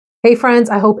Hey friends,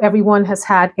 I hope everyone has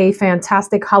had a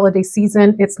fantastic holiday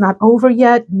season. It's not over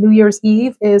yet. New Year's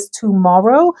Eve is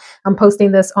tomorrow. I'm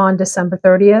posting this on December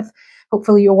 30th.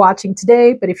 Hopefully you're watching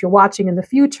today, but if you're watching in the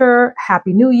future,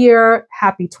 Happy New Year,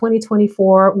 Happy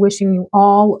 2024, wishing you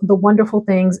all the wonderful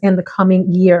things in the coming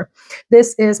year.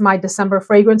 This is my December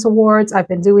Fragrance Awards. I've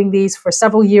been doing these for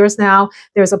several years now.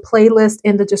 There's a playlist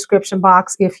in the description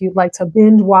box if you'd like to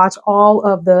binge watch all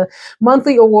of the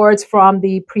monthly awards from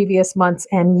the previous months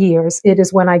and years. It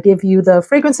is when I give you the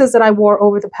fragrances that I wore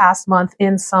over the past month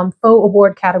in some faux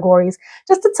award categories,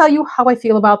 just to tell you how I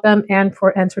feel about them and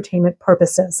for entertainment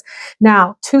purposes.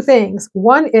 Now, two things.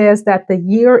 One is that the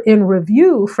Year in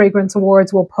Review Fragrance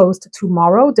Awards will post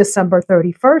tomorrow, December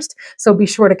 31st. So be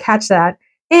sure to catch that.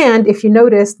 And if you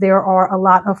notice, there are a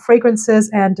lot of fragrances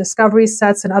and discovery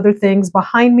sets and other things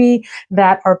behind me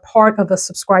that are part of the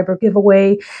subscriber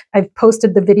giveaway. I've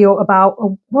posted the video about,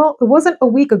 well, it wasn't a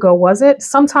week ago, was it?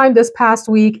 Sometime this past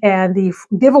week, and the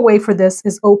giveaway for this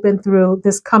is open through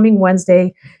this coming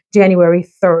Wednesday, January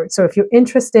 3rd. So if you're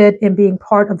interested in being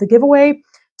part of the giveaway,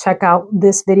 check out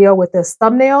this video with this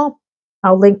thumbnail.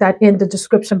 I'll link that in the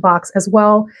description box as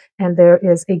well. And there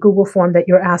is a Google form that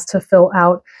you're asked to fill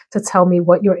out to tell me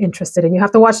what you're interested in. You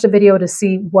have to watch the video to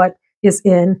see what is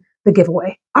in the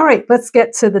giveaway. All right, let's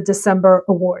get to the December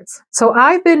awards. So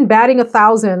I've been batting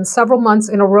 1,000 several months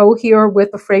in a row here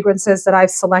with the fragrances that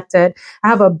I've selected. I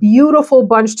have a beautiful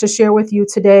bunch to share with you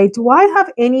today. Do I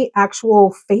have any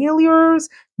actual failures?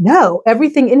 No,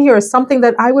 everything in here is something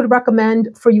that I would recommend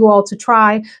for you all to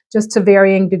try, just to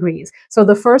varying degrees. So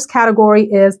the first category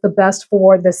is the best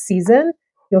for the season.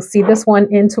 You'll see this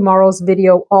one in tomorrow's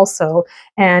video also.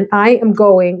 And I am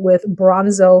going with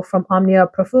Bronzo from Omnia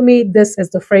Profumi. This is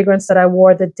the fragrance that I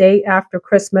wore the day after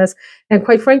Christmas and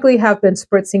quite frankly have been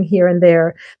spritzing here and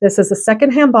there. This is a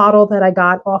secondhand bottle that I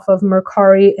got off of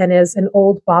Mercari and is an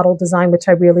old bottle design, which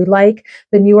I really like.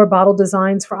 The newer bottle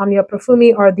designs for Omnia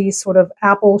Profumi are these sort of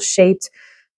apple-shaped,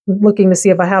 looking to see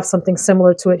if I have something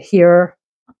similar to it here.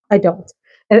 I don't.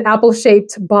 An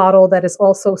apple-shaped bottle that is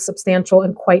also substantial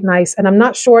and quite nice. And I'm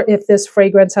not sure if this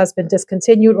fragrance has been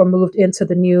discontinued or moved into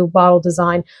the new bottle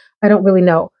design. I don't really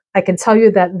know. I can tell you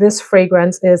that this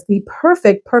fragrance is the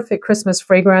perfect Christmas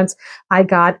fragrance. I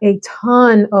got a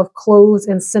ton of cloves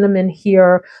and cinnamon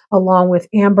here, along with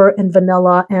amber and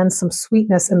vanilla and some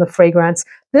sweetness in the fragrance.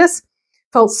 This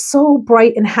felt so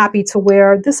bright and happy to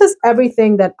wear. This is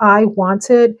everything that I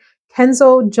wanted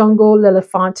Kenzo Jungle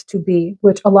L'Elephant to be,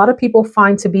 which a lot of people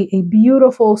find to be a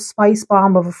beautiful spice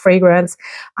bomb of a fragrance.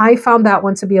 I found that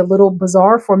one to be a little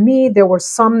bizarre for me. There were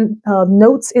some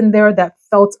notes in there that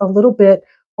felt a little bit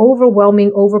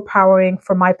overwhelming, overpowering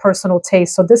for my personal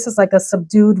taste. So this is like a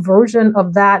subdued version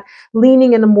of that,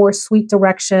 leaning in a more sweet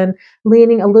direction,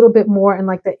 leaning a little bit more in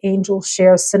like the angel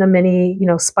share cinnamony,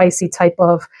 spicy type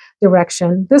of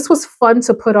direction. This was fun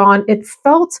to put on. It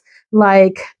felt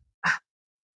like,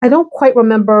 I don't quite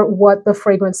remember what the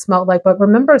fragrance smelled like, but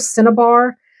remember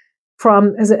Cinnabar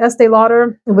from, is it Estee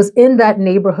Lauder? It was in that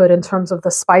neighborhood in terms of the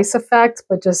spice effect,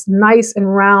 but just nice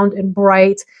and round and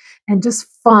bright and just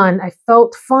fun. I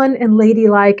felt fun and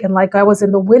ladylike and like I was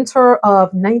in the winter of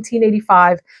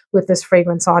 1985 with this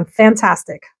fragrance on.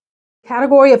 Fantastic.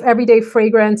 Category of everyday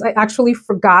fragrance. I actually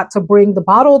forgot to bring the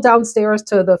bottle downstairs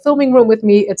to the filming room with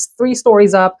me. It's 3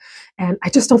 stories up and I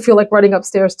just don't feel like running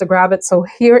upstairs to grab it. So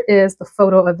here is the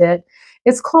photo of it.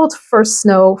 It's called First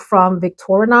Snow from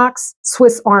Victorinox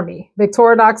Swiss Army.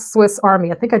 Victorinox Swiss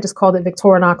Army. I think I just called it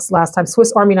Victorinox last time.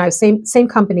 Swiss Army knives, same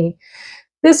company.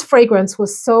 This fragrance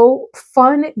was so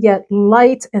fun, yet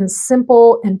light and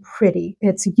simple and pretty.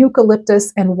 It's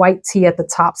eucalyptus and white tea at the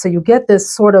top. So you get this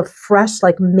sort of fresh,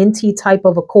 like minty type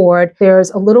of accord. There's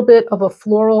a little bit of a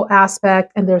floral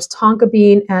aspect and there's tonka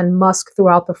bean and musk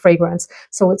throughout the fragrance.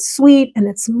 So it's sweet and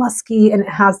it's musky and it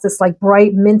has this like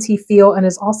bright minty feel and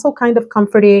is also kind of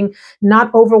comforting,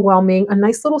 not overwhelming. A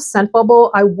nice little scent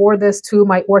bubble. I wore this to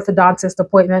my orthodontist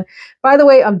appointment. By the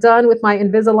way, I'm done with my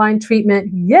Invisalign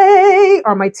treatment. Yay!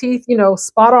 Are my teeth,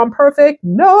 spot on perfect?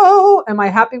 No. Am I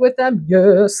happy with them?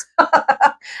 Yes.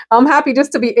 I'm happy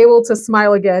just to be able to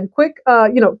smile again. Quick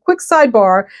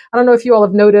sidebar. I don't know if you all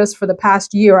have noticed for the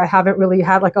past year, I haven't really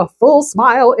had like a full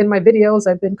smile in my videos.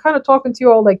 I've been kind of talking to you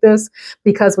all like this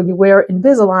because when you wear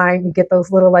Invisalign, you get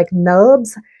those little like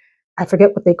nubs. I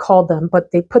forget what they called them,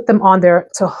 but they put them on there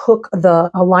to hook the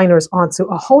aligners onto.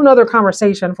 A whole nother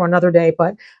conversation for another day,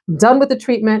 but I'm done with the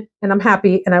treatment and I'm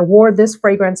happy. And I wore this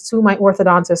fragrance to my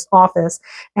orthodontist office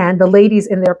and the ladies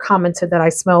in there commented that I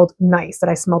smelled nice, that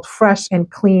I smelled fresh and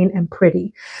clean and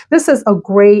pretty. This is a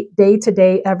great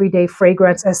day-to-day, everyday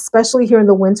fragrance, especially here in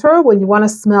the winter when you want to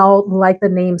smell like the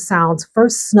name sounds.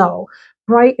 First Snow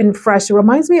bright and fresh. It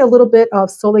reminds me a little bit of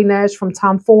SILLAGE from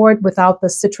Tom Ford without the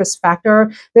citrus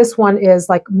factor. This one is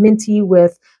like minty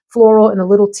with floral and a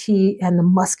little tea and the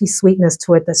musky sweetness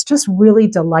to it that's just really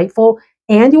delightful.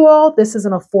 And you all, this is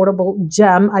an affordable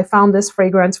gem. I found this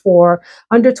fragrance for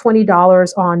under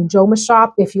 $20 on Joma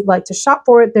Shop. If you'd like to shop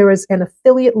for it, there is an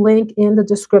affiliate link in the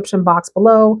description box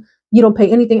below. You don't pay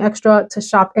anything extra to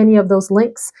shop any of those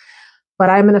links, but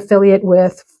I'm an affiliate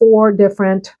with 4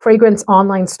 different fragrance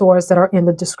online stores that are in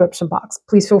the description box.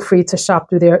 Please feel free to shop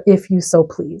through there if you so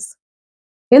please.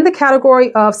 In the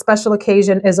category of special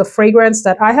occasion is a fragrance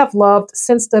that I have loved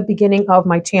since the beginning of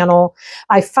my channel.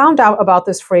 I found out about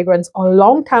this fragrance a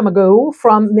long time ago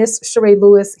from Miss Sheree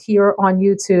Lewis here on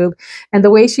YouTube. And the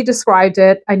way she described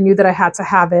it, I knew that I had to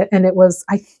have it. And it was,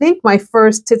 I think, my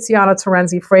first Tiziana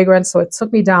Terenzi fragrance. So it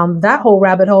took me down that whole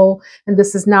rabbit hole. And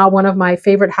this is now one of my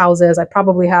favorite houses. I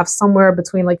probably have somewhere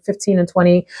between like 15 and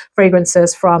 20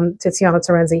 fragrances from Tiziana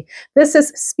Terenzi. This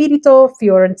is Spirito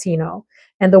Fiorentino.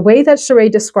 And the way that Sheree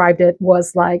described it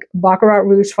was like Baccarat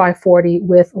Rouge 540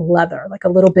 with leather, like a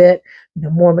little bit,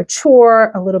 more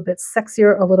mature, a little bit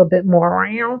sexier, a little bit more.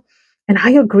 And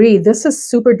I agree, this is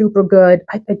super duper good.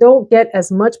 I don't get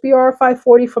as much BR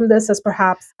 540 from this as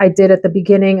perhaps I did at the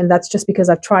beginning. And that's just because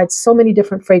I've tried so many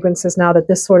different fragrances now that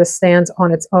this sort of stands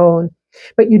on its own.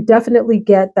 But you definitely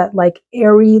get that like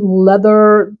airy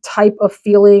leather type of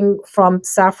feeling from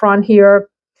Saffron here.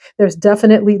 There's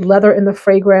definitely leather in the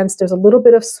fragrance. There's a little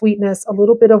bit of sweetness, a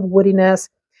little bit of woodiness.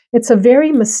 It's a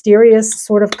very mysterious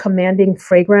sort of commanding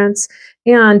fragrance.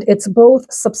 And it's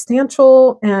both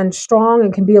substantial and strong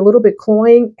and can be a little bit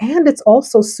cloying. And it's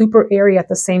also super airy at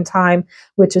the same time,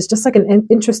 which is just like an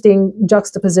interesting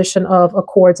juxtaposition of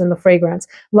accords in the fragrance.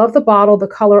 Love the bottle, the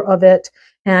color of it.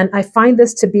 And I find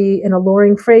this to be an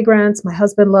alluring fragrance. My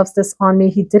husband loves this on me.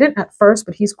 He didn't at first,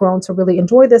 but he's grown to really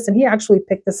enjoy this. And he actually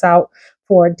picked this out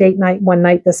for date night one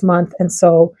night this month. And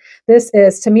so this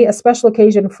is, to me, a special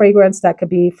occasion fragrance that could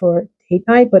be for date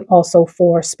night, but also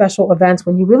for special events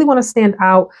when you really want to stand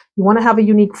out. You want to have a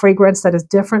unique fragrance that is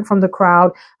different from the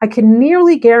crowd. I can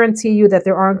nearly guarantee you that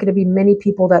there aren't going to be many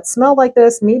people that smell like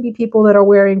this. Maybe people that are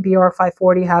wearing BR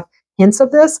 540 have hints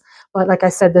of this, but like I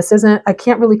said, this isn't, I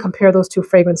can't really compare those two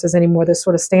fragrances anymore. This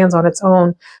sort of stands on its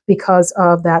own because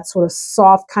of that sort of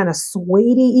soft, kind of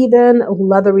suede-y, even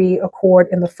leathery accord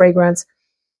in the fragrance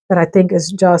that I think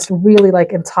is just really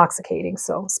like intoxicating.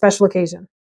 So special occasion.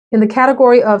 In the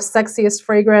category of sexiest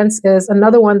fragrance is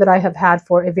another one that I have had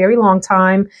for a very long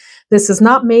time. This is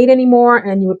not made anymore,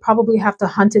 and you would probably have to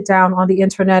hunt it down on the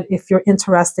internet if you're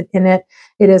interested in it.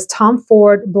 It is Tom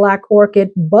Ford Black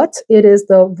Orchid, but it is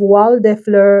the Voile de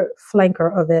Fleur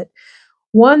flanker of it.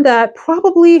 One that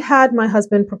probably had my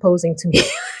husband proposing to me.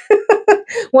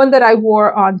 One that I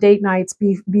wore on date nights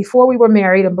before we were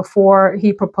married and before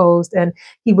he proposed. And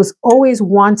he was always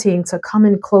wanting to come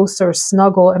in closer,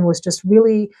 snuggle, and was just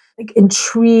really like,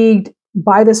 intrigued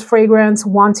by this fragrance,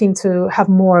 wanting to have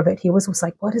more of it. He was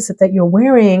like, what is it that you're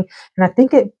wearing? And I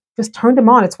think it just turned him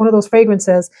on. It's one of those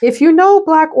fragrances. If you know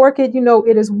Black Orchid, you know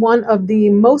it is one of the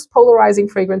most polarizing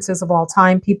fragrances of all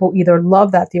time. People either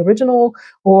love that, the original,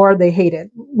 or they hate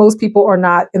it. Most people are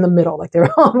not in the middle, like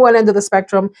they're on one end of the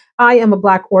spectrum. I am a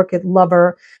Black Orchid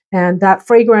lover, and that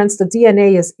fragrance, the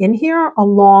DNA is in here,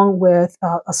 along with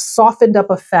a softened up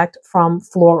effect from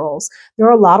florals. There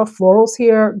are a lot of florals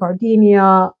here: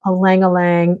 gardenia,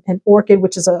 ylang-ylang, and orchid,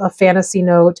 which is a fantasy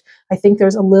note. I think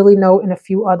there's a lily note and a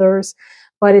few others.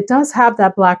 But it does have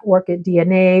that Black Orchid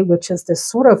DNA, which is this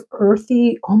sort of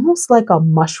earthy, almost like a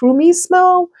mushroomy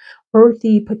smell.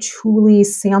 Earthy, patchouli,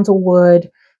 sandalwood.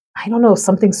 I don't know,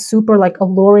 something super like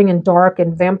alluring and dark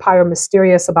and vampire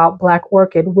mysterious about Black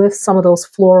Orchid with some of those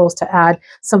florals to add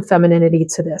some femininity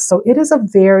to this. So it is a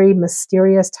very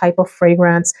mysterious type of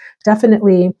fragrance,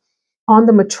 definitely on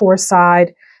the mature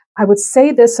side. I would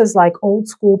say this is like old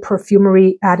school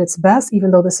perfumery at its best,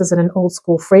 even though this isn't an old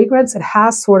school fragrance. It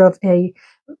has sort of a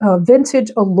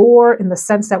vintage allure in the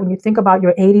sense that when you think about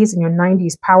your 80s and your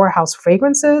 90s powerhouse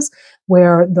fragrances,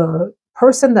 where the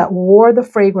person that wore the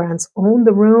fragrance owned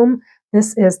the room,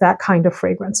 this is that kind of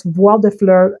fragrance. Voile de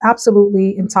Fleur,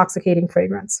 absolutely intoxicating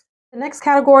fragrance. The next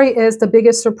category is the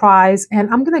biggest surprise, and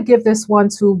I'm going to give this one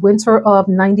to Winter of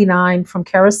 '99 from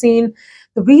Kerosene.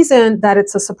 The reason that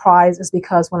it's a surprise is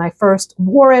because when I first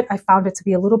wore it, I found it to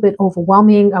be a little bit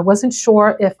overwhelming. I wasn't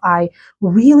sure if I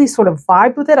really sort of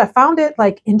vibed with it. I found it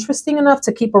like interesting enough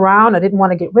to keep around. I didn't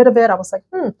want to get rid of it. I was like,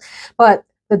 But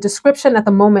the description at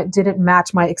the moment didn't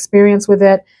match my experience with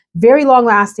it. Very long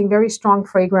lasting, very strong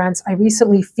fragrance. I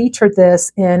recently featured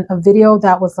this in a video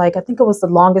that was like, I think it was the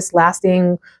longest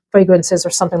lasting fragrances or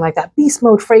something like that, beast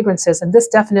mode fragrances. And this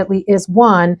definitely is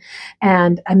one.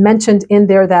 And I mentioned in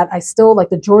there that I still, like,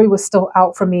 the jury was still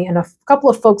out for me. And a couple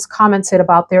of folks commented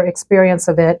about their experience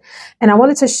of it. And I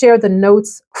wanted to share the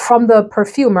notes from the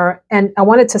perfumer. And I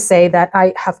wanted to say that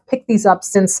I have picked these up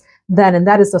since then. And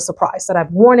that is the surprise, that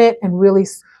I've worn it and really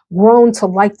grown to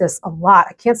like this a lot.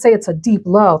 I can't say it's a deep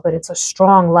love, but it's a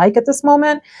strong like at this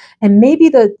moment. And maybe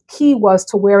the key was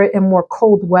to wear it in more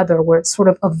cold weather, where it sort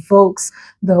of evokes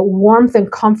the warmth and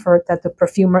comfort that the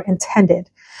perfumer intended.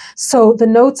 So the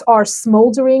notes are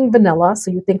smoldering vanilla.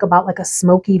 So you think about like a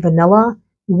smoky vanilla,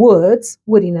 woods,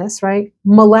 woodiness, right?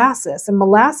 Molasses. And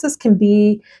molasses can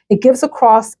be, it gives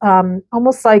across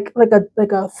almost like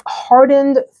a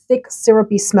hardened, thick,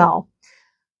 syrupy smell.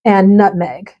 And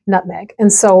nutmeg.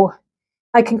 And so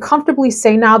I can comfortably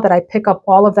say now that I pick up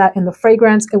all of that in the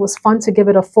fragrance. It was fun to give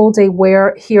it a full day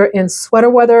wear here in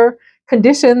sweater weather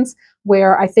conditions,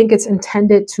 where I think it's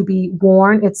intended to be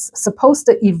worn. It's supposed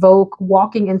to evoke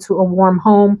walking into a warm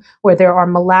home where there are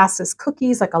molasses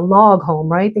cookies, like a log home,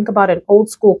 right? Think about an old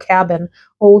school cabin,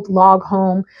 old log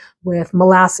home with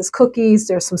molasses cookies.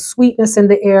 There's some sweetness in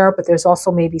the air, but there's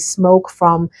also maybe smoke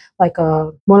from like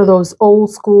one of those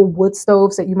old school wood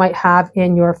stoves that you might have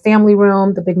in your family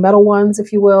room, the big metal ones,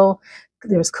 if you will.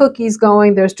 There's cookies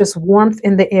going, there's just warmth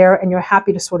in the air, and you're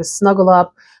happy to sort of snuggle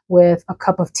up with a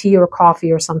cup of tea or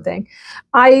coffee or something.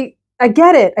 I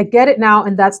get it. I get it now.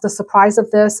 And that's the surprise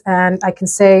of this. And I can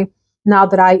say now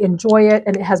that I enjoy it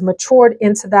and it has matured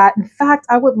into that. In fact,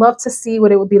 I would love to see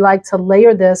what it would be like to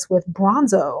layer this with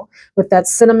Bronzo, with that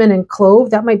cinnamon and clove.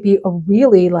 That might be a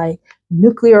really like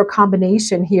nuclear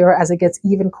combination here as it gets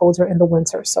even colder in the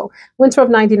winter. So winter of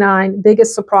 99,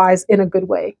 biggest surprise in a good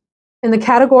way. In the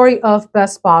category of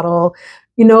best bottle,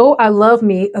 you know, I love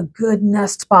me a good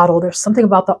Nest bottle. There's something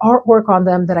about the artwork on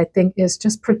them that I think is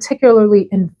just particularly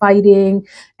inviting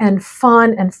and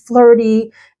fun and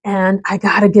flirty. And I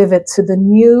gotta give it to the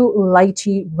new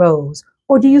Lychee Rose.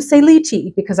 Or do you say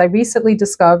Lychee? Because I recently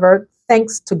discovered,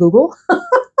 thanks to Google,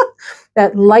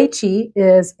 that Lychee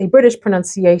is a British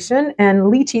pronunciation and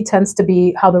Lychee tends to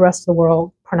be how the rest of the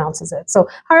world pronounces it. So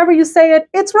however you say it,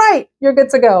 it's right. You're good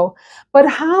to go. But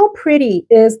how pretty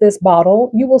is this bottle?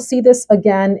 You will see this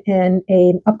again in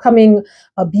an upcoming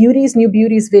New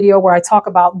Beauties video where I talk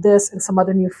about this and some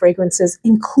other new fragrances,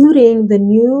 including the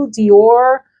new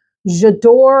Dior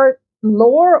J'adore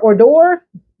L'Or or D'Or,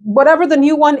 whatever the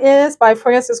new one is by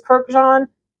Francis Kurkdjian.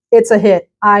 It's a hit.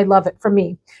 I love it for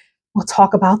me. We'll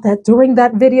talk about that during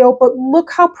that video, but look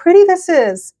how pretty this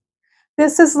is.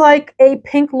 This is like a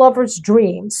pink lover's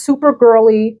dream, super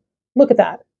girly. Look at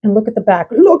that. And look at the back.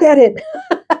 Look at it.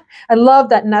 I love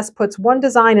that Nest puts one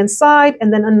design inside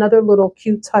and then another little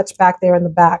cute touch back there in the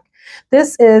back.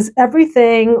 This is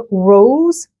everything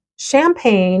rose,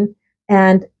 champagne,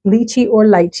 and lychee or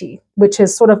lychee, which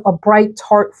is sort of a bright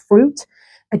tart fruit.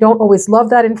 I don't always love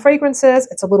that in fragrances.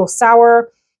 It's a little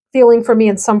sour feeling for me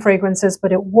in some fragrances,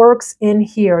 but it works in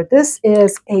here. This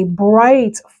is a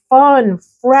bright, fun,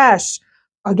 fresh,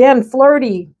 again,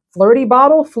 flirty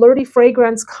bottle, flirty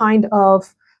fragrance kind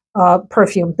of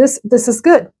perfume. This is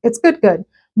good. It's good.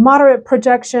 Moderate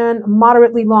projection,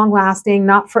 moderately long lasting,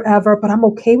 not forever, but I'm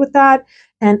okay with that.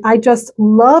 And I just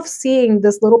love seeing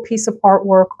this little piece of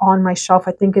artwork on my shelf.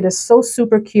 I think it is so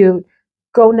super cute.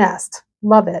 Go Nest.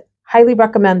 Love it. Highly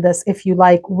recommend this if you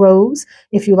like rose,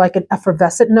 if you like an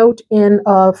effervescent note in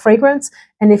a fragrance,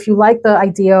 and if you like the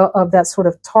idea of that sort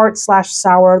of tart /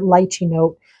 sour lychee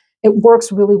note. It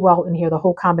works really well in here, the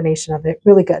whole combination of it.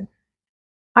 Really good.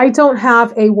 I don't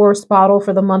have a worst bottle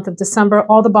for the month of December.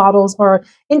 All the bottles are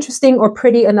interesting or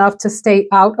pretty enough to stay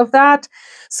out of that.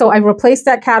 So I replaced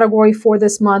that category for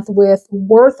this month with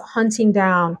worth hunting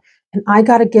down. And I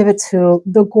got to give it to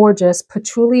the gorgeous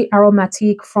Patchouli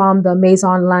Aromatique from the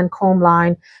Maison Lancôme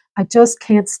line. I just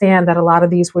can't stand that a lot of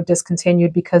these were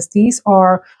discontinued because these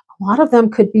are, a lot of them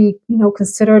could be, you know,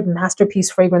 considered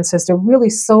masterpiece fragrances. They're really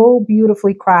so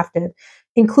beautifully crafted,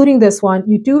 including this one.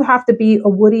 You do have to be a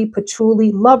woody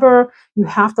patchouli lover. You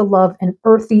have to love an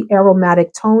earthy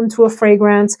aromatic tone to a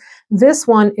fragrance. This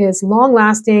one is long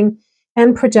lasting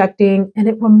and projecting, and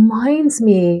it reminds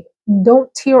me,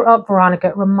 don't tear up, Veronica.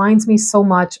 It reminds me so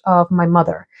much of my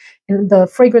mother and the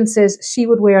fragrances she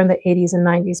would wear in the 80s and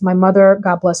 90s. My mother,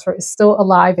 God bless her, is still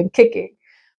alive and kicking.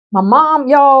 My mom,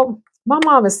 y'all, my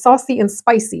mom is saucy and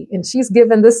spicy, and she's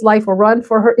given this life a run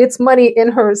for its money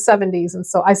in her 70s. And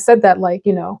so I said that like,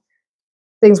 you know,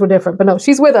 things were different, but no,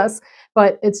 she's with us.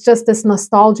 But it's just this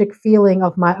nostalgic feeling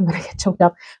of I'm going to get choked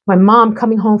up. My mom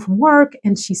coming home from work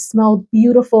and she smelled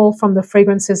beautiful from the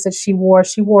fragrances that she wore.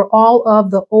 She wore all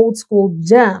of the old school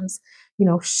gems, you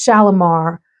know,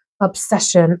 Shalimar,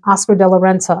 Obsession, Oscar de la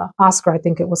Renta, Oscar, I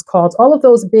think it was called. All of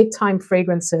those big time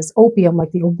fragrances, Opium,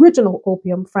 like the original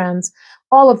Opium, friends,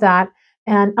 all of that.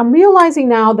 And I'm realizing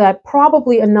now that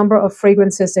probably a number of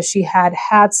fragrances that she had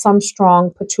some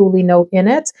strong patchouli note in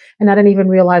it. And I didn't even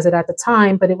realize it at the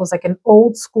time, but it was like an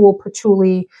old school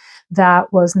patchouli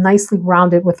that was nicely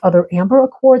rounded with other amber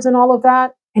accords and all of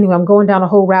that. Anyway, I'm going down a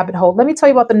whole rabbit hole. Let me tell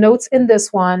you about the notes in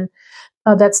this one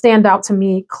that stand out to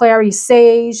me. Clary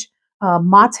sage,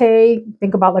 mate,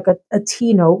 think about like a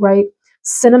tea note, right?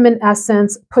 Cinnamon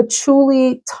essence,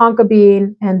 patchouli, tonka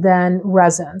bean, and then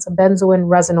resins, a benzoin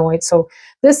resinoid. So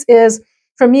this is,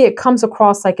 for me, it comes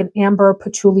across like an amber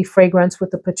patchouli fragrance, with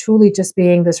the patchouli just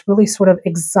being this really sort of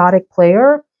exotic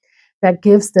player that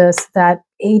gives this that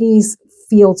 80s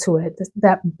feel to it,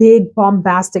 that big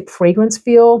bombastic fragrance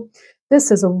feel. This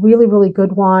is a really, really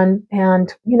good one.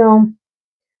 And, you know,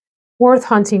 worth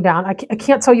hunting down. I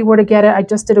can't tell you where to get it. I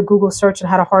just did a Google search and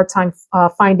had a hard time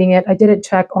finding it. I didn't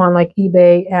check on like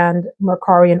eBay and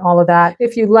Mercari and all of that.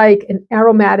 If you like an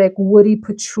aromatic woody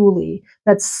patchouli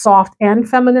that's soft and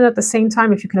feminine at the same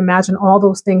time, if you can imagine all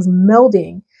those things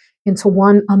melding into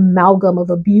one amalgam of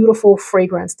a beautiful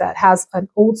fragrance that has an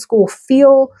old school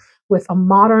feel with a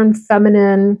modern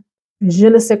feminine je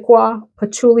ne sais quoi,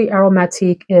 patchouli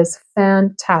aromatique is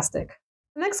fantastic.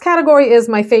 The next category is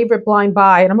my favorite blind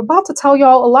buy, and I'm about to tell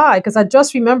y'all a lie because I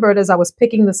just remembered as I was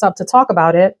picking this up to talk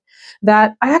about it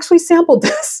that I actually sampled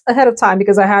this ahead of time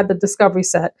because I had the discovery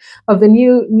set of the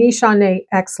new Nishane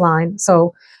X line.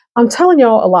 So I'm telling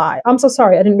y'all a lie. I'm so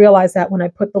sorry. I didn't realize that when I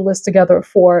put the list together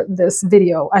for this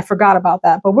video. I forgot about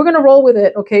that, but we're going to roll with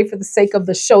it, okay, for the sake of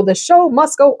the show. The show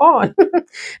must go on.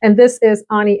 And this is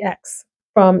Ani X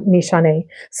from Nishane.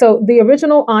 So the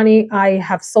original Ani I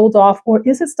have sold off, or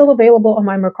is it still available on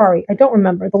my Mercari? I don't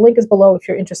remember. The link is below if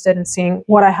you're interested in seeing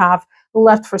what I have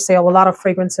left for sale. A lot of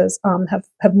fragrances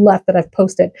have left that I've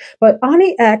posted. But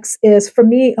Ani X is, for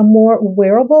me, a more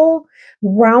wearable,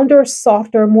 rounder,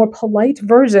 softer, more polite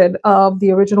version of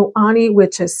the original Ani,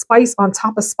 which is spice on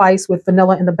top of spice with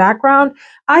vanilla in the background.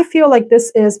 I feel like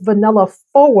this is vanilla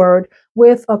forward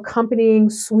with accompanying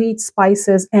sweet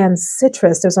spices and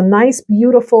citrus. There's a nice,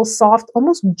 beautiful, soft,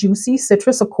 almost juicy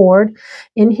citrus accord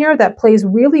in here that plays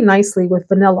really nicely with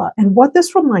vanilla. And what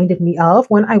this reminded me of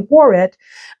when I wore it,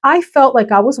 I felt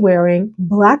like I was wearing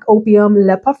Black Opium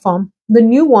Le Parfum, the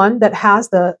new one that has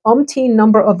the umpteen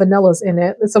number of vanillas in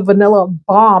it. It's a vanilla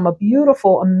bomb, a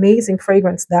beautiful, amazing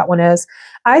fragrance that one is.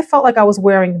 I felt like I was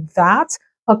wearing that,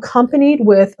 accompanied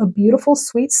with a beautiful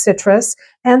sweet citrus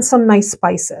and some nice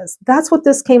spices. That's what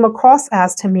this came across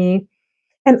as to me.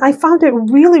 And I found it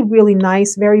really, really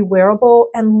nice, very wearable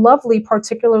and lovely,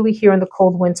 particularly here in the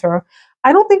cold winter.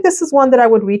 I don't think this is one that I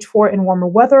would reach for in warmer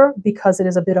weather because it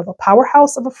is a bit of a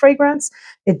powerhouse of a fragrance.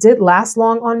 It did last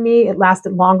long on me. It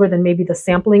lasted longer than maybe the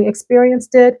sampling experience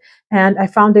did. And I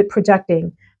found it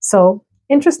projecting. So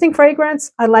interesting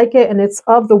fragrance. I like it. And it's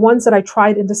of the ones that I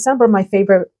tried in December, my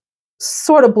favorite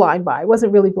sort of blind buy. It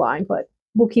wasn't really blind, but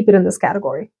we'll keep it in this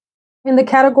category. In the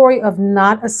category of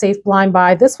not a safe blind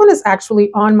buy, this one is actually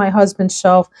on my husband's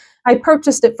shelf. I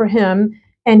purchased it for him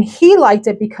and he liked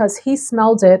it because he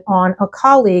smelled it on a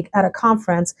colleague at a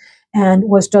conference and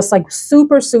was just like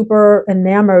super, super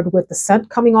enamored with the scent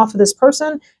coming off of this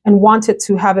person and wanted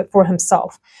to have it for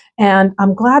himself. And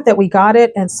I'm glad that we got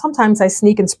it. And sometimes I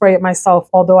sneak and spray it myself,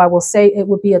 although I will say it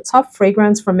would be a tough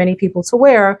fragrance for many people to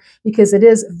wear because it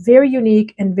is very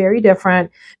unique and very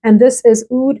different. And this is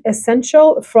Oud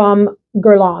Essential from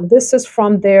Guerlain. This is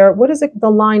from their, what is it, the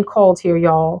line called here,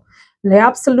 y'all? Les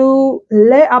Absolu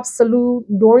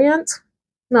d'Orient.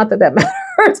 Not that that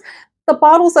matters. The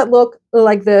bottles that look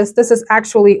like this is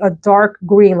actually a dark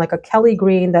green, like a Kelly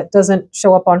green that doesn't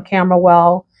show up on camera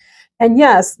well. And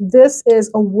yes, this is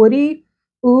a woody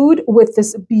oud with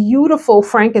this beautiful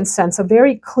frankincense, a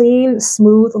very clean,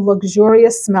 smooth,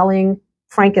 luxurious smelling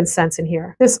frankincense in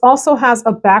here. This also has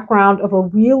a background of a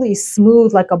really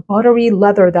smooth, like a buttery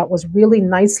leather that was really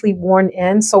nicely worn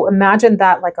in. So imagine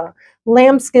that like a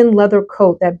lambskin leather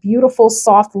coat, that beautiful,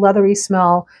 soft, leathery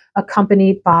smell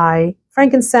accompanied by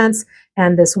frankincense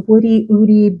and this woody,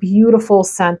 oudy, beautiful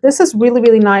scent. This is really,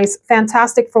 really nice.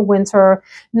 Fantastic for winter.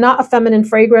 Not a feminine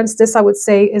fragrance. This, I would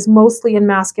say, is mostly in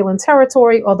masculine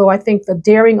territory, although I think the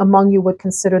daring among you would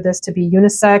consider this to be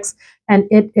unisex. And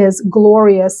it is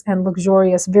glorious and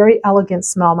luxurious, very elegant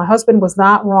smell. My husband was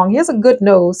not wrong. He has a good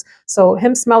nose. So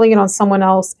him smelling it on someone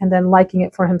else and then liking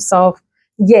it for himself,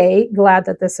 yay, glad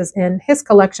that this is in his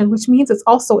collection, which means it's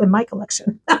also in my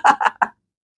collection.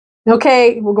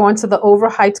 Okay, we're going to the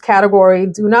overhyped category.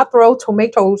 Do not throw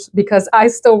tomatoes because I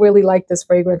still really like this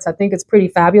fragrance. I think it's pretty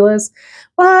fabulous.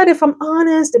 But if I'm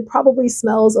honest, it probably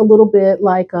smells a little bit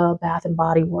like Bath and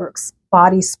Body Works.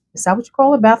 Is that what you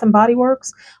call it? Bath and Body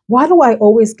Works? Why do I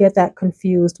always get that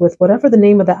confused with whatever the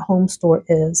name of that home store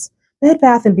is? Bed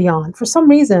Bath and Beyond. For some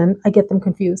reason, I get them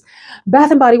confused. Bath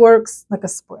and Body Works, like a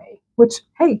spray, which,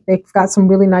 hey, they've got some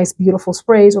really nice, beautiful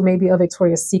sprays, or maybe a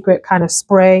Victoria's Secret kind of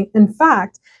spray. In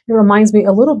fact, it reminds me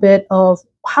a little bit of,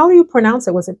 how do you pronounce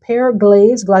it? Was it Pear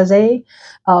Glaze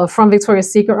from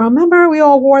Victoria's Secret? Remember, we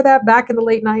all wore that back in the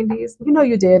late 90s. You know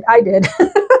you did. I did.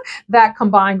 That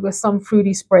combined with some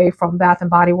fruity spray from Bath and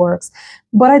Body Works.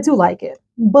 But I do like it.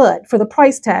 But for the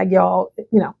price tag, y'all,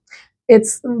 you know,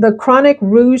 it's the Chronic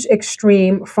Rouge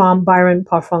Extreme from Byron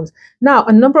Parfums. Now,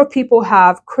 a number of people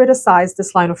have criticized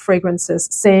this line of fragrances,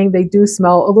 saying they do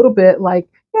smell a little bit like,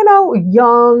 you know,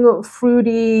 young,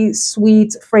 fruity,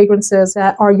 sweet fragrances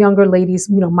that our younger ladies,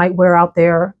 you know, might wear out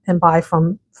there and buy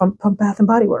from Bath and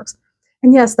Body Works.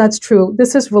 And yes, that's true.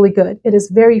 This is really good. It is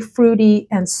very fruity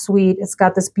and sweet. It's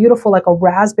got this beautiful, like a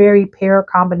raspberry pear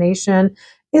combination.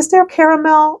 Is there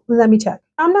caramel? Let me check.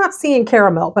 I'm not seeing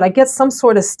caramel, but I get some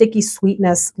sort of sticky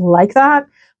sweetness like that.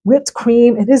 Whipped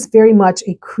cream. It is very much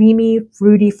a creamy,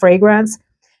 fruity fragrance.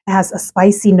 It has a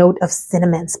spicy note of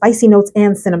cinnamon, spicy notes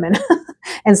and cinnamon,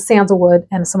 and sandalwood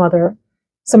and some other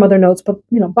notes. But,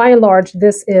 you know, by and large,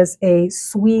 this is a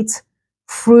sweet,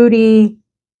 fruity,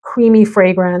 creamy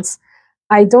fragrance.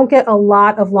 I don't get a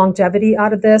lot of longevity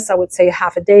out of this. I would say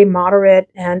half a day, moderate,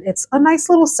 and it's a nice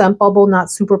little scent bubble,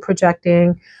 not super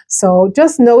projecting. So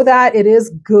just know that it is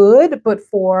good, but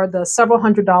for the several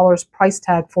 $100s price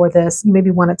tag for this, you maybe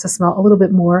want it to smell a little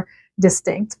bit more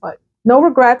distinct. But no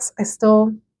regrets. I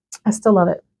still love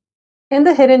it. In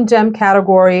the hidden gem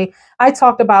category, I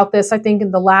talked about this, I think,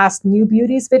 in the last New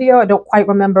Beauties video. I don't quite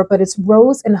remember, but it's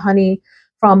Rose and Honey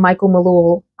from Michael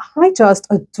Malul. I just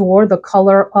adore the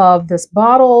color of this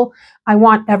bottle. I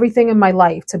want everything in my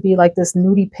life to be like this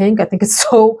nudie pink. I think it's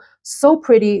so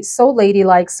pretty, so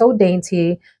ladylike, so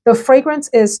dainty. The fragrance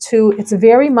is too, it's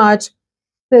very much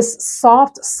this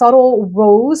soft, subtle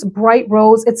rose, bright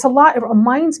rose. It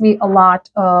reminds me a lot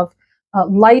of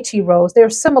lychee rose. They're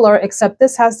similar, except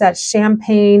this has that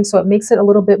champagne, so it makes it a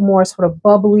little bit more sort of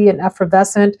bubbly and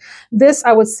effervescent. This,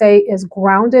 I would say, is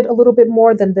grounded a little bit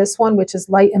more than this one, which is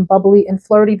light and bubbly and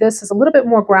flirty. This is a little bit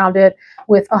more grounded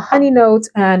with a honey note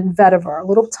and vetiver, a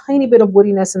little tiny bit of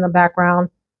woodiness in the background.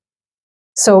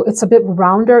 So it's a bit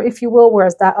rounder, if you will,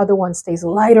 whereas that other one stays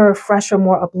lighter, fresher,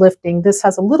 more uplifting. This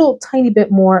has a little tiny bit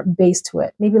more base to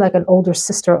it, maybe like an older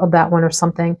sister of that one or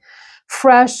something.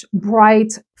 Fresh,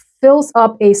 bright, fills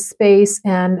up a space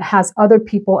and has other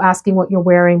people asking what you're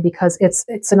wearing because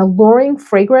it's an alluring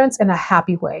fragrance in a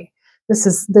happy way. This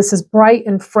is bright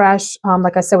and fresh,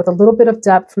 like I said, with a little bit of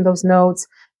depth from those notes,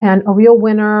 and a real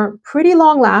winner, pretty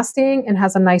long lasting, and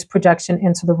has a nice projection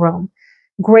into the room.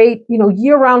 Great, you know,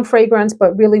 year-round fragrance,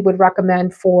 but really would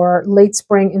recommend for late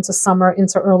spring into summer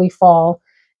into early fall,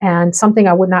 and something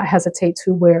I would not hesitate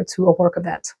to wear to a work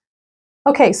event.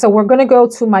 Okay, so we're going to go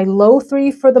to my low 3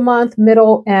 for the month,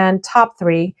 middle, and top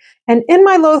 3. And in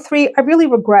my low 3, I really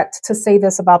regret to say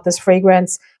this about this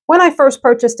fragrance. When I first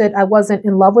purchased it, I wasn't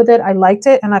in love with it. I liked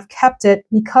it, and I've kept it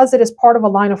because it is part of a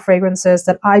line of fragrances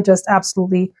that I just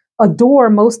absolutely adore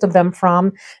most of them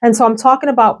from. And so I'm talking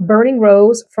about Burning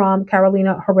Rose from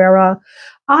Carolina Herrera.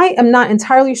 I am not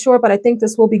entirely sure, but I think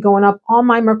this will be going up on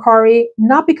my Mercari,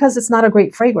 not because it's not a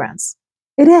great fragrance.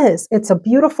 It is. It's a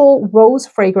beautiful rose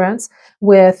fragrance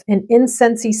with an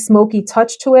incensey, smoky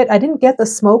touch to it. I didn't get the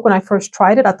smoke when I first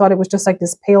tried it. I thought it was just like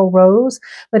this pale rose,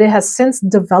 but it has since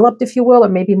developed, if you will, or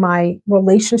maybe my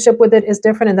relationship with it is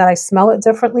different and that I smell it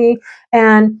differently.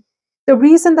 And the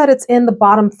reason that it's in the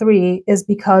bottom 3 is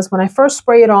because when I first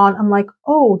spray it on, I'm like,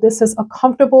 oh, this is a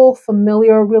comfortable,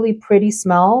 familiar, really pretty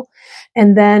smell.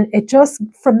 And then it just,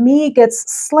 for me, gets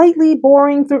slightly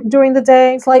boring during the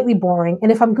day, slightly boring.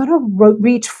 And if I'm going to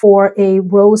reach for a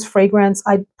rose fragrance,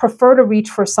 I prefer to reach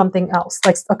for something else,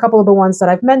 like a couple of the ones that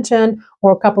I've mentioned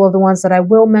or a couple of the ones that I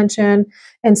will mention.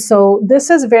 And so this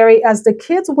is very, as the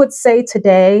kids would say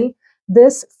today,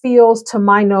 this feels to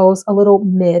my nose a little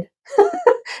mid.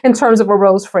 In terms of a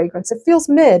rose fragrance, it feels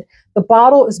mid. The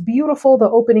bottle is beautiful. The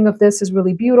opening of this is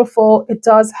really beautiful. It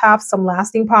does have some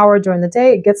lasting power during the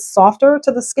day. It gets softer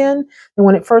to the skin than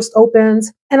when it first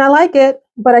opens. And I like it,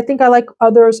 but I think I like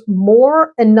others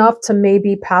more, enough to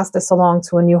maybe pass this along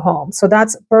to a new home. So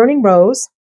that's Burning Rose.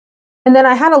 And then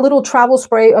I had a little travel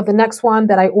spray of the next one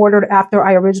that I ordered after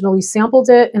I originally sampled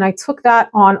it. And I took that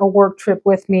on a work trip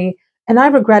with me and I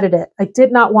regretted it. I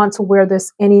did not want to wear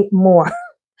this anymore.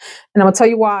 And I'm going to tell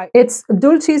you why. It's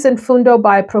Dulcis in Fundo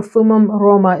by Profumum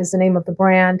Roma is the name of the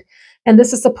brand. And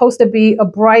this is supposed to be a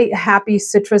bright, happy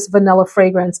citrus vanilla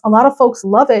fragrance. A lot of folks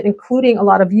love it, including a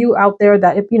lot of you out there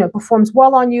that it, performs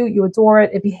well on you. You adore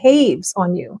it. It behaves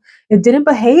on you. It didn't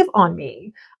behave on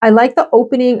me. I like the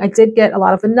opening. I did get a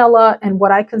lot of vanilla and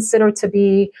what I consider to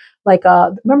be like,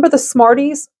 remember the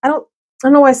Smarties? I don't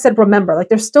know why I said remember, like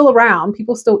they're still around.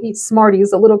 People still eat Smarties,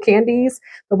 the little candies,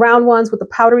 the round ones with the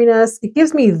powderiness. It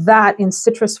gives me that in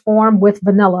citrus form with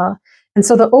vanilla. And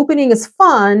so the opening is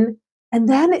fun. And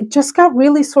then it just got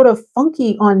really sort of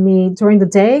funky on me during the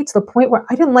day to the point where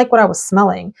I didn't like what I was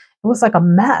smelling. It was like a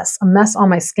mess on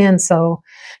my skin. So,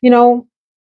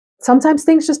 sometimes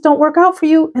things just don't work out for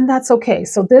you and that's okay.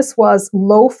 So this was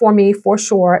low for me for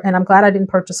sure. And I'm glad I didn't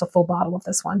purchase a full bottle of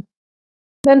this one.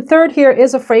 Then third here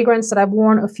is a fragrance that I've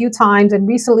worn a few times. And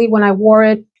recently when I wore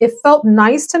it, it felt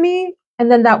nice to me.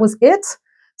 And then that was it.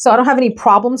 So I don't have any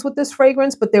problems with this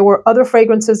fragrance, but there were other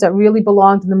fragrances that really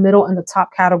belonged in the middle and the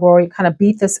top category, kind of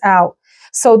beat this out.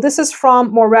 So this is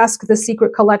from Moresque, The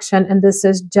Secret Collection, and this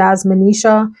is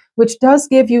Jasminisha, which does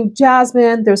give you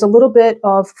jasmine. There's a little bit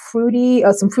of fruity,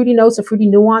 some fruity notes, a fruity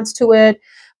nuance to it,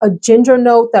 a ginger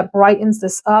note that brightens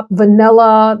this up,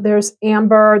 vanilla, there's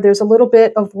amber, there's a little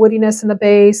bit of woodiness in the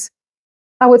base.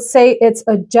 I would say it's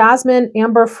a jasmine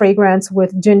amber fragrance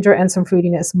with ginger and some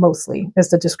fruitiness, mostly is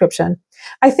the description.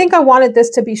 I think I wanted this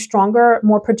to be stronger,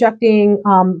 more projecting,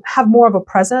 have more of a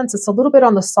presence. It's a little bit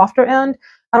on the softer end.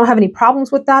 I don't have any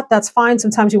problems with that. That's fine.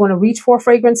 Sometimes you want to reach for a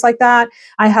fragrance like that.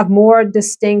 I have more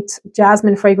distinct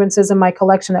jasmine fragrances in my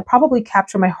collection that probably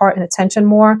capture my heart and attention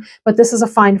more, but this is a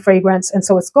fine fragrance. And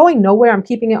so it's going nowhere. I'm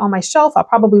keeping it on my shelf. I'll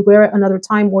probably wear it another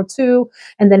time or two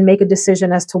and then make a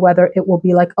decision as to whether it will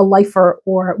be like a lifer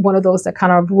or one of those that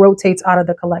kind of rotates out of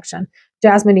the collection.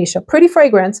 Jasminisha, pretty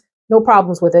fragrance, no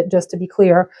problems with it, just to be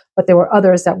clear, but there were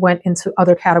others that went into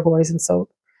other categories. And so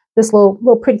this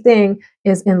little pretty thing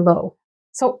is in low.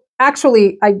 So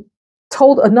actually, I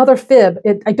told another fib.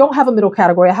 I don't have a middle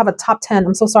category. I have a top 10.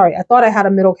 I'm so sorry. I thought I had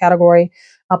a middle category,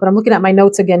 but I'm looking at my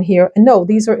notes again here. And no,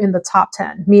 these are in the top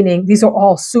 10, meaning these are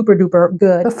all super duper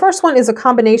good. The first one is a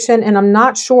combination, and I'm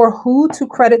not sure who to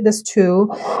credit this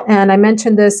to. And I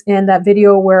mentioned this in that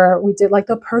video where we did like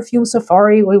the perfume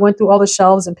safari. We went through all the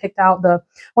shelves and picked out the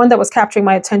one that was capturing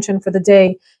my attention for the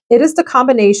day. It is the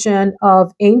combination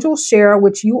of Angel Share,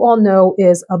 which you all know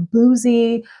is a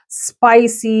boozy,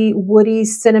 spicy, woody,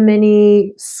 cinnamony,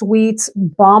 sweet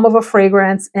bomb of a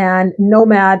fragrance, and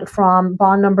Nomad from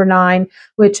Bond Number 9,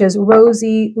 which is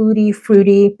rosy, oody,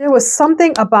 fruity. There was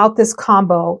something about this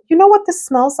combo. You know what this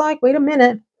smells like? Wait a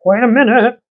minute. Wait a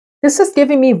minute. This is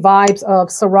giving me vibes of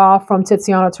Syrah from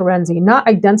Tiziana Terenzi. Not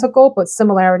identical, but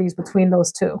similarities between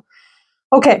those two.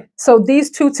 Okay, so these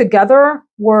two together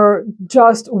were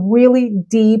just really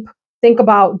deep. Think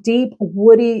about deep,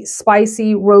 woody,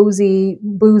 spicy, rosy,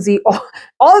 boozy, all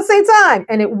at the same time.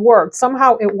 And it worked.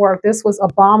 Somehow it worked. This was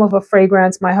a bomb of a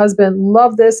fragrance. My husband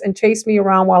loved this and chased me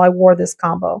around while I wore this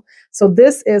combo. So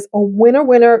this is a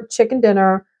winner chicken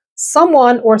dinner.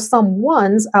 Someone or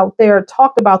someones out there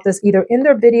talked about this either in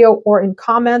their video or in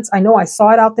comments. I know I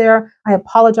saw it out there. I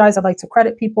apologize. I like to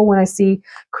credit people when I see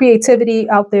creativity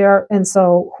out there. And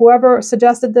so whoever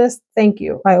suggested this, thank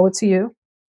you. I owe it to you.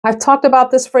 I've talked about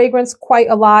this fragrance quite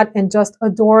a lot and just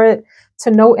adore it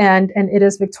to no end. And it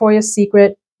is Victoria's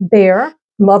Secret Bear.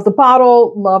 Love the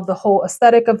bottle. Love the whole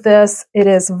aesthetic of this. It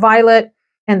is violet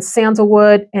and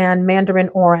sandalwood and mandarin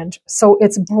orange. So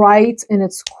it's bright and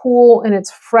it's cool and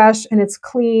it's fresh and it's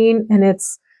clean and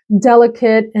it's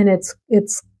delicate and it's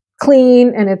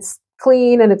clean and it's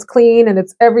clean and it's clean and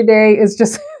it's every day. It's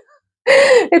just,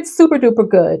 it's super duper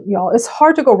good, y'all. It's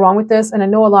hard to go wrong with this. And I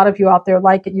know a lot of you out there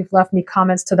like it. You've left me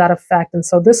comments to that effect. And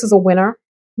so this is a winner.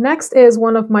 Next is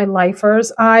one of my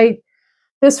lifers.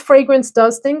 This fragrance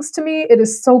does things to me. It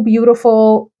is so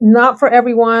beautiful. Not for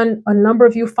everyone. A number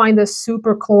of you find this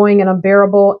super cloying and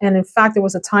unbearable. And in fact, there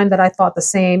was a time that I thought the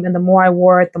same. And the more I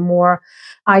wore it, the more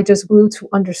I just grew to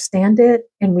understand it.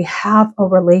 And we have a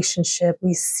relationship.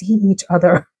 We see each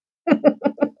other.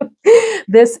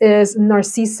 This is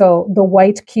Narciso, the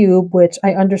white cube, which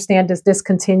I understand is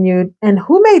discontinued. And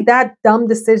who made that dumb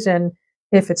decision,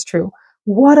 if it's true?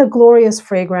 What a glorious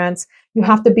fragrance. You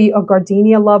have to be a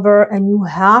gardenia lover and you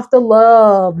have to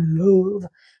love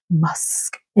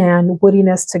musk and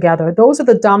woodiness together. Those are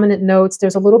the dominant notes.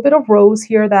 There's a little bit of rose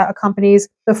here that accompanies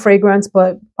the fragrance,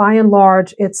 but by and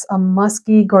large, it's a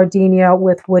musky gardenia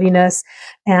with woodiness.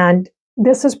 And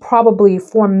this is probably,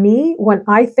 for me, when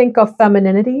I think of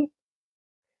femininity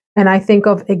and I think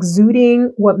of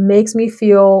exuding what makes me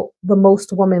feel the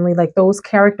most womanly, like those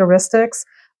characteristics,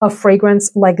 a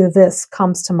fragrance like this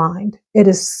comes to mind. It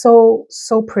is so,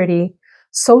 so pretty,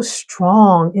 so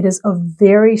strong. It is a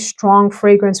very strong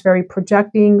fragrance, very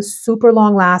projecting, super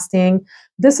long lasting.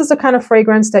 This is the kind of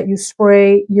fragrance that you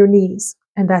spray your knees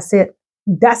and that's it.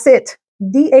 That's it.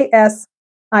 DASIT.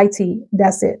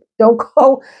 That's it. Don't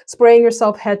go spraying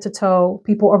yourself head to toe.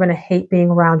 People are going to hate being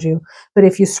around you. But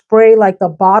if you spray like the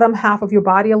bottom half of your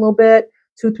body a little bit,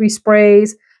 2-3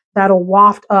 sprays, that'll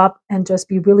waft up and just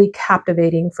be really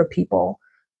captivating for people.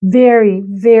 Very,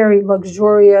 very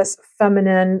luxurious,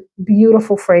 feminine,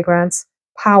 beautiful fragrance.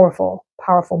 Powerful,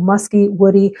 powerful, musky,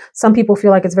 woody. Some people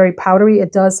feel like it's very powdery.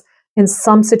 It does, in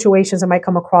some situations, it might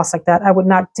come across like that. I would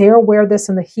not dare wear this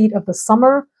in the heat of the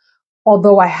summer,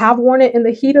 although I have worn it in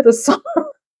the heat of the summer.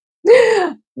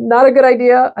 Not a good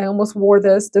idea. I almost wore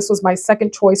this. This was my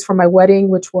second choice for my wedding,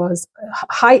 which was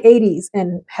high 80s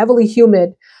and heavily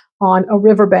humid on a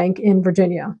riverbank in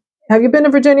Virginia. Have you been to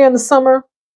Virginia in the summer?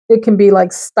 It can be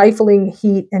like stifling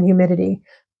heat and humidity.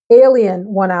 Alien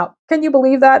won out. Can you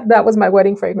believe that? That was my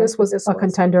wedding fragrance. This was a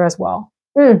contender as well.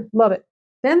 Love it.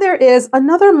 Then there is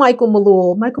another Michael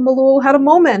Malul. Michael Malul had a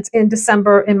moment in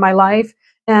December in my life,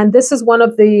 and this is one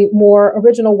of the more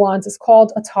original ones. It's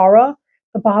called Atara.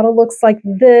 The bottle looks like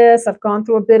this. I've gone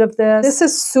through a bit of this. This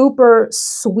is super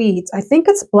sweet. I think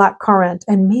it's blackcurrant,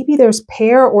 and maybe there's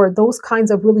pear or those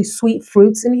kinds of really sweet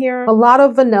fruits in here. A lot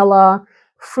of vanilla,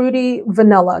 fruity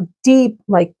vanilla, deep,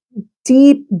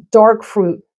 dark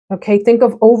fruit. Okay, think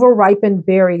of over-ripened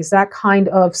berries, that kind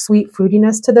of sweet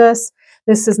fruitiness to this.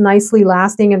 This is nicely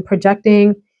lasting and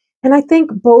projecting. And I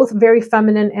think both very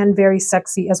feminine and very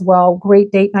sexy as well.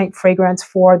 Great date night fragrance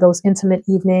for those intimate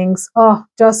evenings. Oh,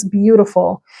 just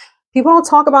beautiful. People don't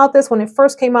talk about this. When it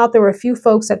first came out, there were a few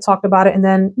folks that talked about it. And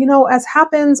then, you know, as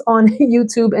happens on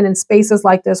YouTube and in spaces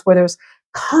like this where there's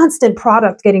constant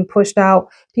product getting pushed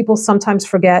out, people sometimes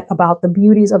forget about the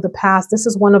beauties of the past. This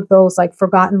is one of those like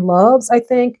forgotten loves, I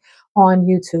think, on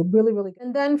YouTube. Really, really good.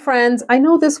 And then, friends, I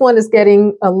know this one is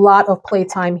getting a lot of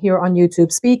playtime here on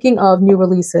YouTube. Speaking of new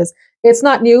releases, it's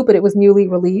not new, but it was newly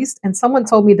released. And someone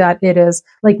told me that it is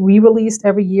like re-released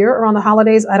every year around the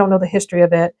holidays. I don't know the history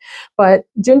of it. But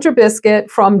Ginger Biscuit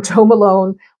from Jo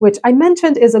Malone, which I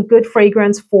mentioned is a good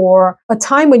fragrance for a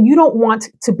time when you don't want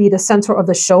to be the center of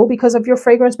the show because of your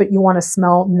fragrance, but you want to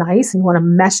smell nice and you want to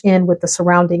mesh in with the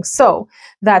surroundings. So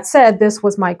that said, this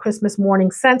was my Christmas morning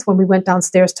scent when we went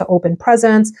downstairs to open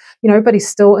presents. You know, everybody's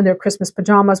still in their Christmas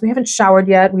pajamas. We haven't showered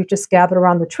yet. We've just gathered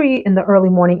around the tree in the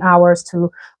early morning hours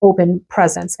to open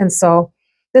presents. And so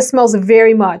this smells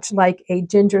very much like a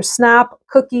ginger snap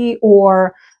cookie,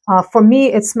 or for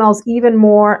me, it smells even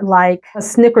more like a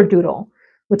snickerdoodle,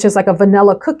 which is like a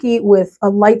vanilla cookie with a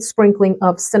light sprinkling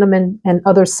of cinnamon and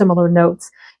other similar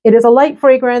notes. It is a light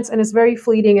fragrance and it's very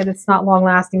fleeting and it's not long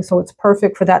lasting. So it's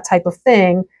perfect for that type of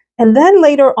thing. And then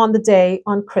later on the day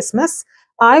on Christmas,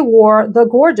 I wore the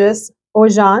gorgeous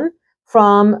Oajan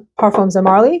from Parfums and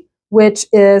Marley, which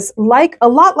is like a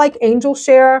lot like Angel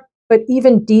Share, but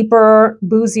even deeper,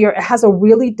 boozier. It has a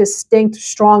really distinct,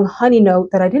 strong honey note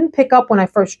that I didn't pick up when I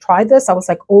first tried this. I was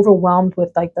like overwhelmed with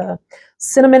like the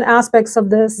cinnamon aspects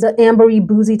of this, the ambery,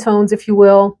 boozy tones, if you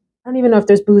will. I don't even know if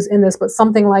there's booze in this, but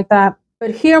something like that.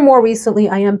 But here more recently,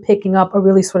 I am picking up a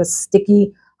really sort of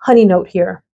sticky honey note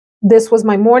here. This was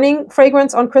my morning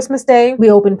fragrance on Christmas Day. We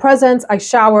opened presents, I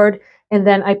showered, and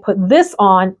then I put this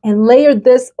on and layered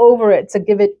this over it to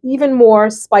give it even more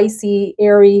spicy,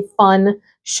 airy, fun,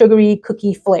 sugary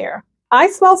cookie flair. I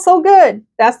smell so good.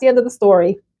 That's the end of the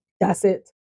story. That's it.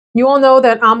 You all know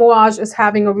that Amouage is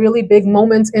having a really big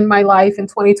moment in my life in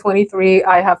 2023.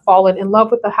 I have fallen in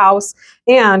love with the house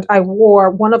and I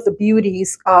wore one of the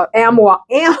beauties, Amouage.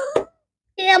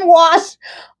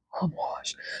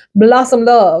 Blossom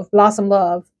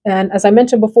Love. And as I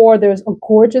mentioned before, there's a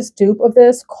gorgeous dupe of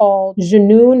this called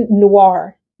Genoux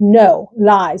Noir. No,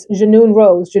 lies. Genoux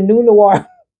Rose, Genoux Noir.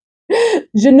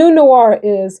 Genoux Noir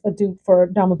is a dupe for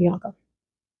Dama Bianca.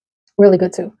 Really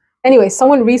good too. Anyway,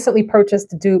 someone recently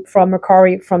purchased a dupe from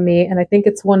Mercari from me, and I think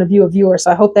it's one of you, a viewer, so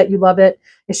I hope that you love it.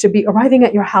 It should be arriving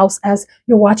at your house as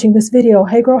you're watching this video.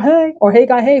 Hey girl, hey, or hey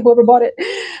guy, hey, whoever bought it.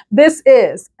 This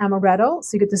is Amaretto,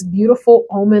 so you get this beautiful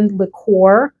almond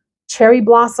liqueur, cherry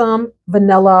blossom,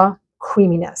 vanilla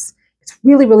creaminess. It's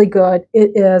really, really good.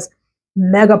 It is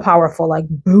mega powerful, like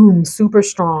boom, super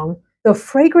strong. The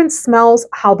fragrance smells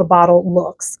how the bottle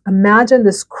looks. Imagine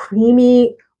this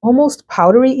creamy, almost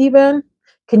powdery even.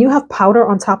 Can you have powder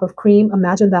on top of cream?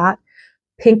 Imagine that.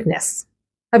 Pinkness.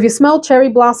 Have you smelled cherry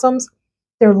blossoms?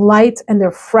 They're light and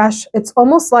they're fresh. It's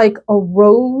almost like a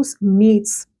rose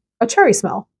meets a cherry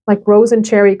smell, like rose and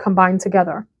cherry combined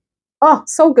together. Oh,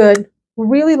 so good.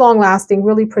 Really long lasting,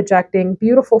 really projecting,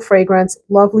 beautiful fragrance,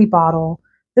 lovely bottle.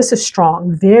 This is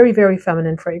strong, very, very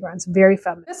feminine fragrance, very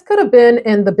feminine. This could have been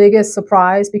in the biggest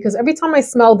surprise because every time I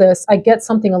smell this, I get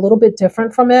something a little bit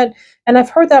different from it. And I've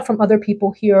heard that from other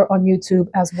people here on YouTube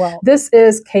as well. This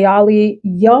is Kayali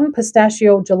Yum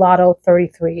Pistachio Gelato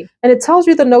 33. And it tells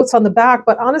you the notes on the back,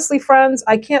 but honestly, friends,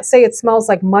 I can't say it smells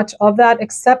like much of that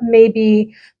except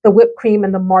maybe the whipped cream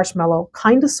and the marshmallow,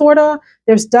 kind of, sort of.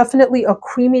 There's definitely a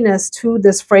creaminess to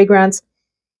this fragrance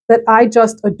that I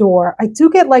just adore. I do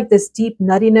get like this deep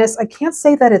nuttiness. I can't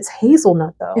say that it's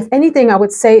hazelnut though. If anything, I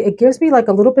would say it gives me like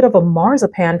a little bit of a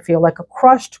marzipan feel, like a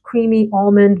crushed creamy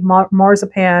almond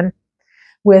marzipan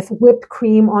with whipped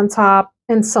cream on top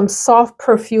and some soft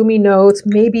perfumey notes,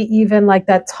 maybe even like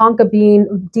that tonka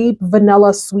bean, deep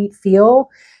vanilla sweet feel.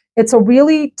 It's a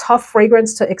really tough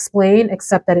fragrance to explain,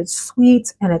 except that it's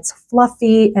sweet and it's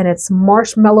fluffy and it's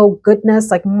marshmallow goodness,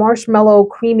 like marshmallow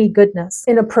creamy goodness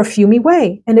in a perfumey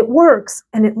way. And it works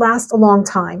and it lasts a long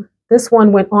time. This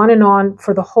one went on and on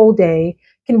for the whole day.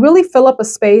 Can really fill up a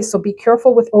space, so be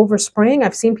careful with overspraying.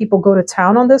 I've seen people go to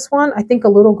town on this one. I think a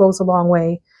little goes a long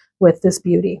way with this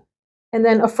beauty. And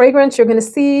then a fragrance you're going to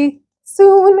see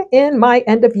soon in my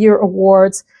end of year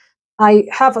awards. I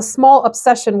have a small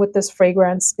obsession with this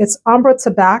fragrance. It's Ambre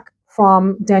Tabac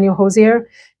from Daniel Josier.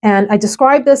 And I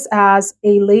describe this as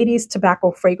a lady's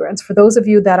tobacco fragrance. For those of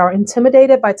you that are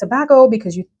intimidated by tobacco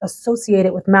because you associate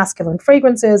it with masculine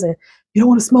fragrances and you don't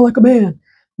want to smell like a man,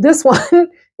 this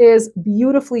one is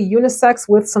beautifully unisex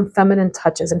with some feminine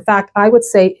touches. In fact, I would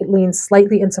say it leans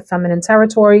slightly into feminine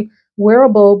territory,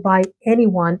 wearable by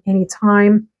anyone,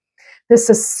 anytime. This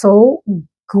is so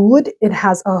good. It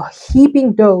has a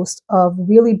heaping dose of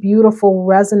really beautiful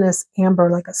resinous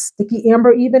amber, like a sticky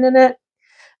amber even in it.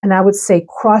 And I would say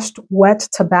crushed wet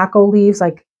tobacco leaves,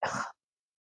 like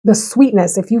the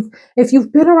sweetness. If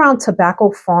you've been around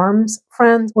tobacco farms,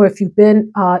 friends, or if you've been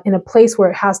in a place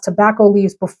where it has tobacco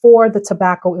leaves before the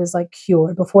tobacco is like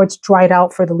cured, before it's dried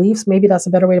out for the leaves, maybe that's a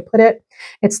better way to put it.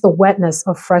 It's the wetness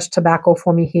of fresh tobacco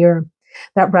for me here.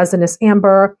 That resinous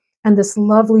amber and this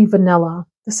lovely vanilla.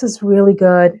 This is really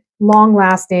good, long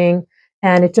lasting,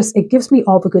 and it gives me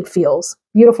all the good feels.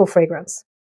 Beautiful fragrance.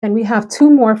 And we have two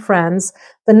more friends.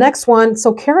 The next one,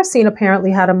 so Kerosene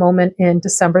apparently had a moment in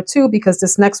December too, because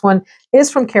this next one is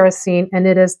from Kerosene and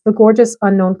it is The Gorgeous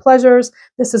Unknown Pleasures.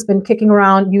 This has been kicking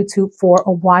around YouTube for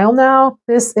a while now.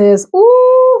 This is,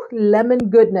 ooh, lemon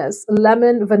goodness,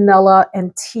 lemon, vanilla,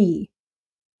 and tea.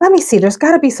 Let me see, there's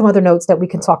got to be some other notes that we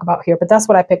can talk about here, but that's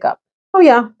what I pick up. Oh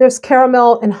yeah, there's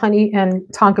caramel and honey and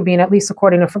tonka bean, at least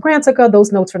according to Fragrantica.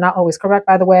 Those notes are not always correct,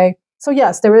 by the way. So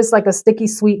yes, there is like a sticky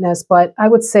sweetness, but I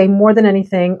would say more than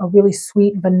anything, a really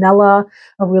sweet vanilla,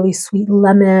 a really sweet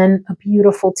lemon, a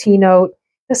beautiful tea note.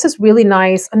 This is really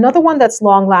nice. Another one that's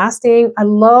long lasting. I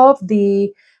love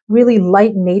the really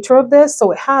light nature of this.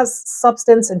 So it has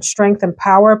substance and strength and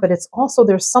power, but it's also,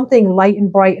 there's something light and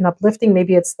bright and uplifting.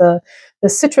 Maybe it's the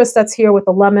citrus that's here with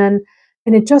the lemon.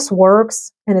 And it just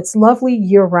works, and it's lovely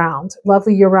year-round,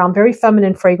 very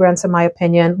feminine fragrance in my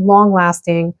opinion,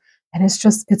 long-lasting, and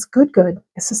it's good.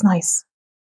 This is nice.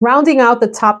 Rounding out the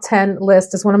top 10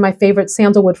 list is one of my favorite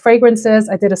sandalwood fragrances.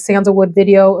 I did a sandalwood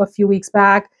video a few weeks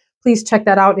back. Please check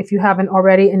that out if you haven't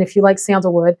already, and if you like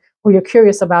sandalwood or you're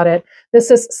curious about it.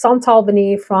 This is Santal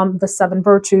Vanille from The Seven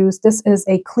Virtues. This is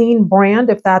a clean brand,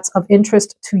 if that's of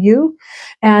interest to you.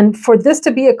 And for this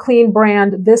to be a clean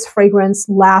brand, this fragrance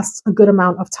lasts a good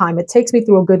amount of time. It takes me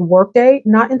through a good work day,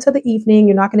 not into the evening.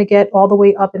 You're not going to get all the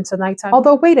way up into nighttime.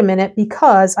 Although, wait a minute,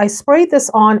 because I sprayed this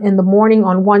on in the morning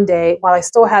on one day while I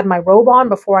still had my robe on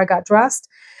before I got dressed.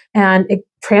 And it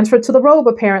transferred to the robe,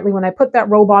 apparently. When I put that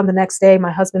robe on the next day,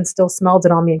 my husband still smelled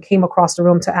it on me and came across the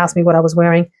room to ask me what I was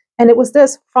wearing. And it was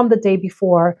this from the day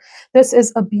before. This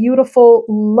is a beautiful,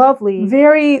 lovely,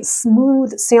 very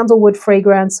smooth sandalwood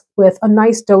fragrance with a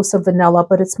nice dose of vanilla,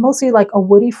 but it's mostly like a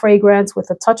woody fragrance with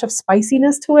a touch of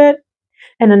spiciness to it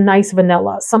and a nice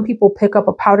vanilla. Some people pick up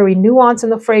a powdery nuance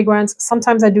in the fragrance.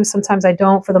 Sometimes I do, sometimes I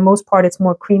don't. For the most part, it's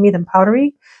more creamy than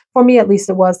powdery. For me, at least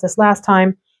it was this last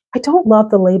time. I don't love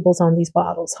the labels on these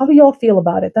bottles. How do y'all feel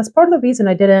about it? That's part of the reason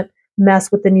I didn't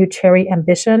mess with the new Cherry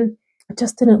Ambition. I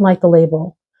just didn't like the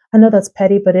label. I know that's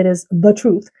petty, but it is the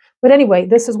truth. But anyway,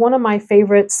 this is one of my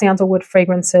favorite sandalwood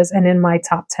fragrances and in my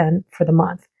top 10 for the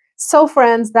month. So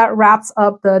friends, that wraps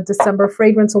up the December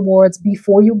Fragrance Awards.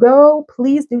 Before you go,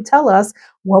 please do tell us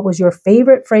what was your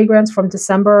favorite fragrance from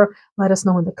December. Let us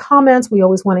know in the comments. We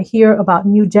always want to hear about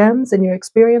new gems and your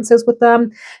experiences with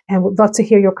them. And we'd love to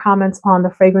hear your comments on the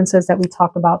fragrances that we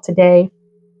talked about today.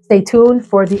 Stay tuned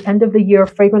for the end of the year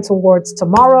fragrance awards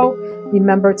tomorrow.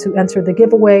 Remember to enter the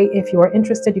giveaway. If you are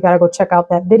interested, you got to go check out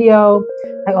that video.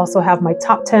 I also have my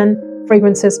top 10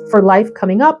 fragrances for life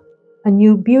coming up, a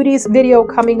new beauties video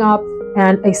coming up,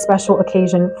 and a special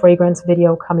occasion fragrance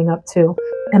video coming up too,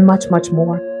 and much, much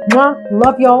more. Mwah.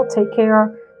 Love y'all. Take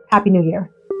care. Happy New Year.